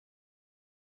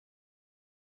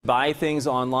Buy things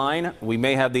online, we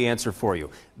may have the answer for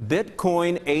you.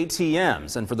 Bitcoin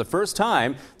ATMs, and for the first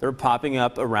time, they're popping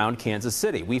up around Kansas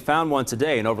City. We found one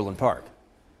today in Overland Park.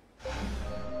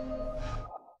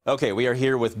 Okay, we are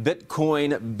here with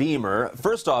Bitcoin Beamer.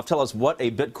 First off, tell us what a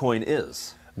Bitcoin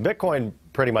is. Bitcoin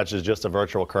pretty much is just a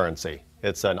virtual currency.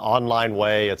 It's an online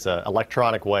way, it's an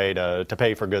electronic way to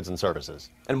pay for goods and services.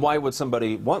 And why would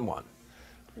somebody want one?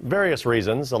 Various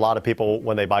reasons. A lot of people,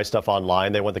 when they buy stuff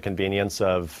online, they want the convenience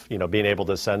of, being able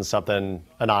to send something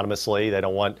anonymously. They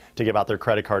don't want to give out their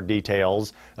credit card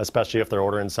details, especially if they're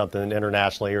ordering something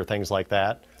internationally or things like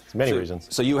that. It's many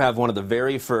reasons. So you have one of the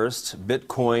very first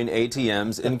Bitcoin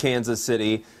ATMs in Kansas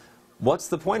City. What's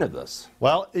the point of this?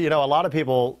 Well, a lot of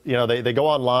people, they go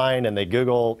online and they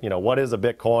Google, what is a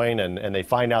Bitcoin, and they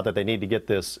find out that they need to get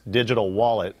this digital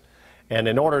wallet. And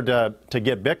in order to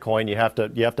get Bitcoin, you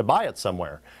have to buy it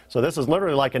somewhere. So this is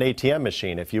literally like an ATM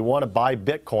machine. If you want to buy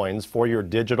Bitcoins for your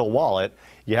digital wallet,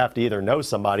 you have to either know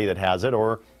somebody that has it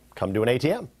or come to an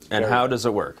ATM. And how does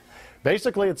it work?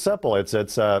 Basically, it's simple. It's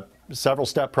a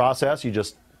several-step process. You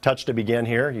just touch to begin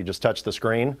here. You just touch the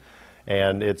screen,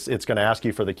 and it's going to ask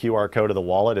you for the QR code of the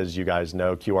wallet. As you guys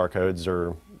know, QR codes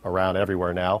are around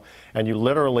everywhere now, and you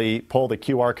literally pull the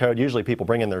QR code. Usually people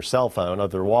bring in their cell phone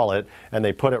of their wallet and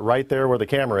they put it right there where the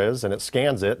camera is, and it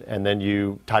scans it, and then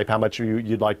you type how much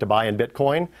you'd like to buy in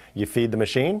Bitcoin, you feed the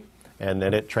machine, and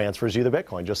then it transfers you the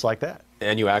Bitcoin just like that.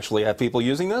 And you actually have people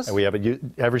using this? And we have it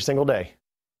every single day.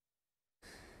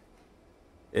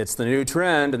 It's the new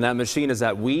trend, and that machine is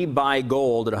at We Buy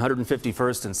Gold at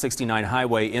 151st and 69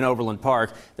 Highway in Overland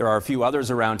Park. There are a few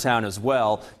others around town as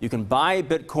well. You can buy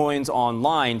Bitcoins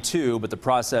online too, but the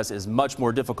process is much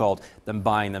more difficult than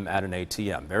buying them at an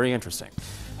ATM. Very interesting.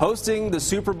 Hosting the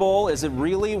Super Bowl, is it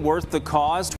really worth the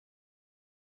cost?